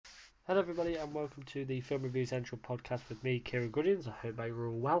Hello, everybody, and welcome to the Film Review Central podcast with me, Kieran Goodins. I hope you're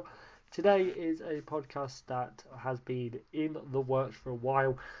all well. Today is a podcast that has been in the works for a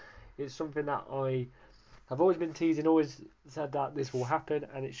while. It's something that I have always been teasing, always said that this will happen,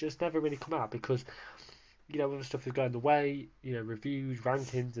 and it's just never really come out because, other stuff is going the way, reviews,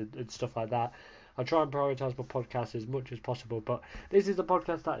 rankings, and stuff like that. I try and prioritise my podcast as much as possible, but this is a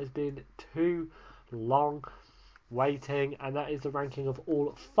podcast that has been too long waiting, and that is the ranking of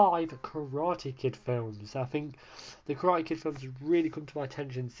all 5 Karate Kid films. I think the Karate Kid films have really come to my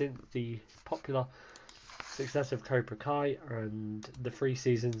attention since the popular success of Cobra Kai and the 3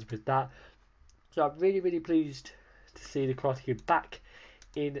 seasons with that. So I'm really pleased to see the Karate Kid back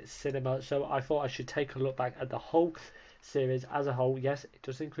in cinema. So I thought I should take a look back at the whole series as a whole. Yes, it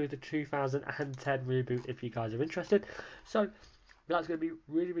does include the 2010 reboot if you guys are interested. So that's going to be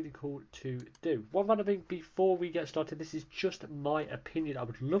really cool to do. One final thing before we get started, this is just my opinion. I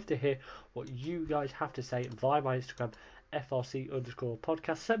would love to hear what you guys have to say via my Instagram,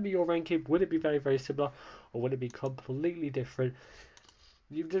 FRC_podcast. Send me your ranking. Would it be very similar, or would it be completely different?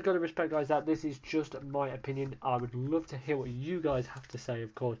 You've just got to respect, guys, that this is just my opinion. I would love to hear what you guys have to say,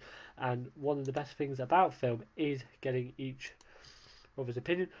 of course. And one of the best things about film is getting each other's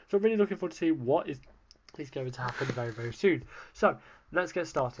opinion. So I'm really looking forward to see what is going to happen very soon. So let's get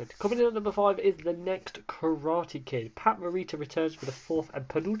started. Coming in at number 5 is the next Karate Kid. Pat Morita returns for the 4th and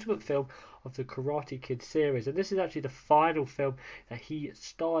penultimate film of the Karate Kid series, and this is actually the final film that he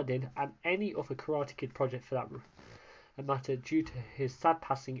starred in and any other Karate Kid project for that matter, due to his sad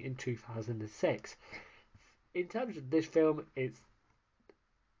passing in 2006. In terms of this film, it's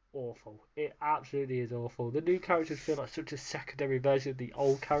awful. It absolutely is awful. The new characters feel like such a secondary version of the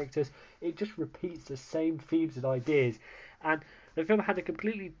old characters. It just repeats the same themes and ideas, and the film had a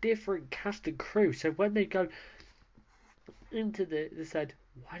completely different cast and crew. So when they go into they said,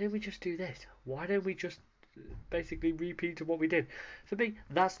 why don't we just do this? Why don't we just basically repeat what we did? For me,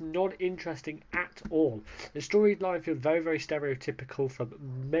 that's not interesting at all. The storyline feels very stereotypical from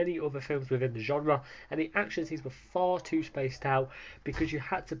many other films within the genre, and the action scenes were far too spaced out because you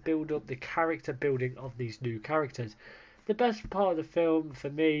had to build up the character building of these new characters. The best part of the film for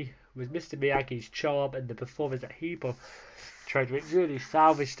me was Mr. Miyagi's charm and the performance that he portrayed. It really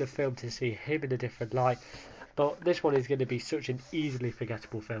salvaged the film to see him in a different light, but this one is going to be such an easily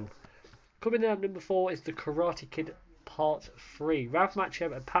forgettable film. Coming in at number 4 is the Karate Kid Part 3. Ralph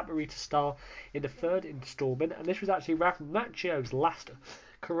Macchio and Pat Morita star in the 3rd installment, and this was actually Ralph Macchio's last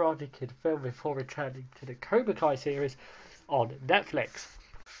Karate Kid film before returning to the Cobra Kai series on Netflix.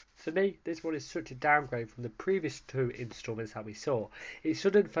 For me, this one is such a downgrade from the previous 2 installments that we saw. It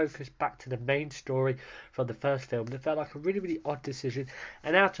sudden focused back to the main story from the first film that felt like a really odd decision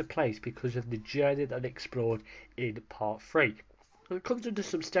and out of place because of the journey that explored in Part 3. It comes into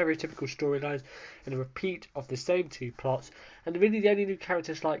some stereotypical storylines and a repeat of the same 2 plots, and really the only new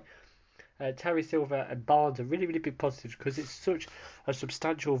characters like Terry Silver and Barnes are really big positives because it's such a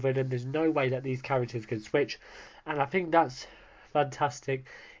substantial villain. There's no way that these characters can switch, and I think that's fantastic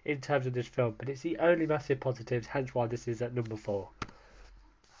in terms of this film, but it's the only massive positives, hence why this is at number 4.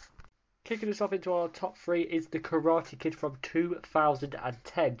 Kicking us off into our top 3 is the Karate Kid from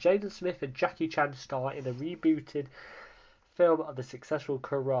 2010. Jaden Smith and Jackie Chan star in a rebooted film of the successful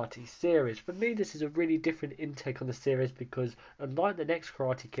Karate series. For me, this is a really different intake on the series because unlike the next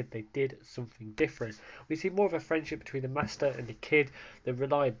Karate Kid, they did something different. We see more of a friendship between the master and the kid. The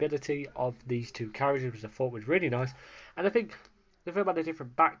reliability of these 2 characters, which I thought was really nice, and I think the film had a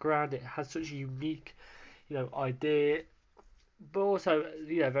different background. It has such a unique idea, but also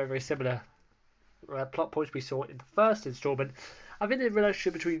very similar plot points we saw in the first installment. I think the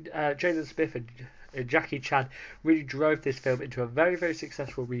relationship between Jaden Smith and Jackie Chan really drove this film into a very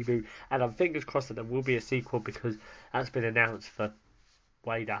successful reboot, and I'm fingers crossed that there will be a sequel because that's been announced for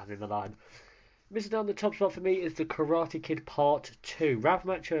way down in the line. Missing down the top spot for me is the Karate Kid Part 2. Ralph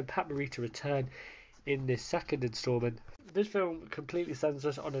Macchio and Pat Morita return in this 2nd installment. This film completely sends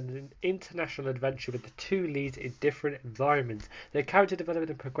us on an international adventure with the 2 leads in different environments. Their character development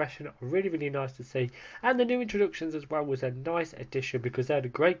and progression are really nice to see, and the new introductions as well was a nice addition because they had a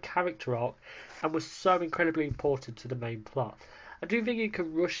great character arc and was so incredibly important to the main plot. I do think it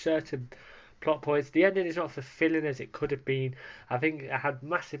can rush certain plot points. The ending is not fulfilling as it could have been. I think it had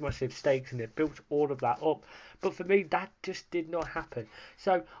massive stakes and it built all of that up. But for me, that just did not happen.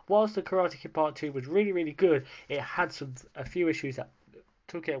 So whilst the Karate Kid Part 2 was really good, it had a few issues that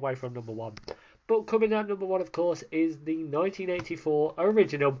took it away from number 1. But coming out number 1, of course, is the 1984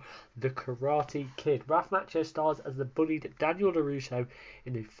 original, The Karate Kid. Ralph Macchio stars as the bullied Daniel LaRusso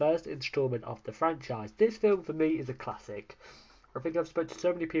in the 1st installment of the franchise. This film for me is a classic. I think I've spoken to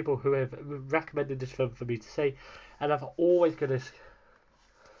so many people who have recommended this film for me to see, and I've always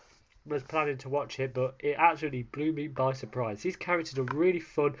was planning to watch it, but it absolutely blew me by surprise. These characters are really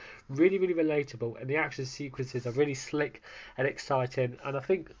fun, really, really relatable, and the action sequences are really slick and exciting. And I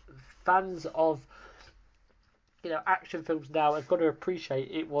think fans of action films now have got to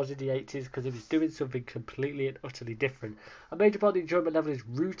appreciate it was in the 80s because it was doing something completely and utterly different. A major part of the enjoyment level is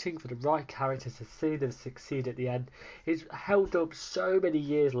rooting for the right characters to see them succeed at the end. It's held up so many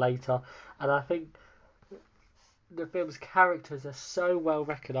years later, and I think the film's characters are so well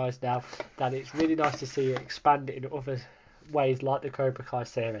recognised now that it's really nice to see it expand in other ways like the Cobra Kai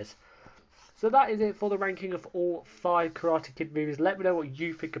series. So that is it for the ranking of all 5 Karate Kid movies. Let me know what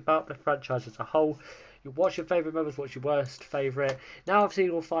you think about the franchise as a whole. What's your favourite moments? What's your worst favourite? Now I've seen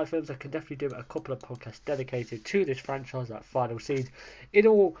all 5 films, I can definitely do a couple of podcasts dedicated to this franchise, like Final Scenes, in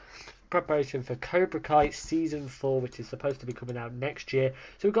all preparation for Cobra Kai Season 4, which is supposed to be coming out next year.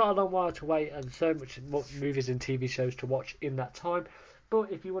 So we've got a long while to wait and so much more movies and TV shows to watch in that time.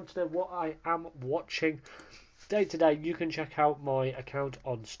 But if you want to know what I am watching day to day, you can check out my account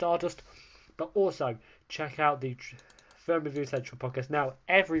on Stardust. But also check out the Film Review Central podcast now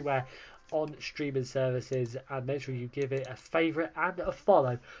everywhere on streaming services, and make sure you give it a favourite and a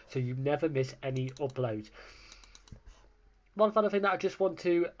follow so you never miss any uploads. One final thing that I just want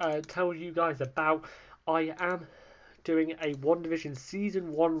to tell you guys about, I am doing a WandaVision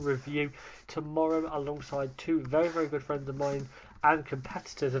Season 1 review tomorrow alongside 2 very, very good friends of mine and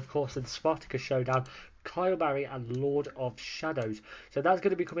competitors, of course, in Spartacus Showdown, Kyle Barry and Lord of Shadows. So that's going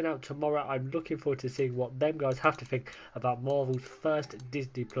to be coming out tomorrow. I'm looking forward to seeing what them guys have to think about Marvel's first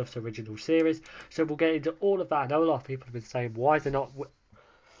Disney Plus original series. So we'll get into all of that. I know a lot of people have been saying, why is there not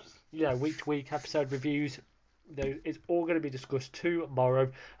week to week episode reviews? It's all going to be discussed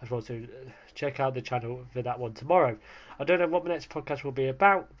tomorrow as well, so check out the channel for that one tomorrow. I don't know what my next podcast will be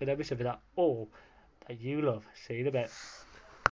about, but let me say for that all that you love. See you in a bit.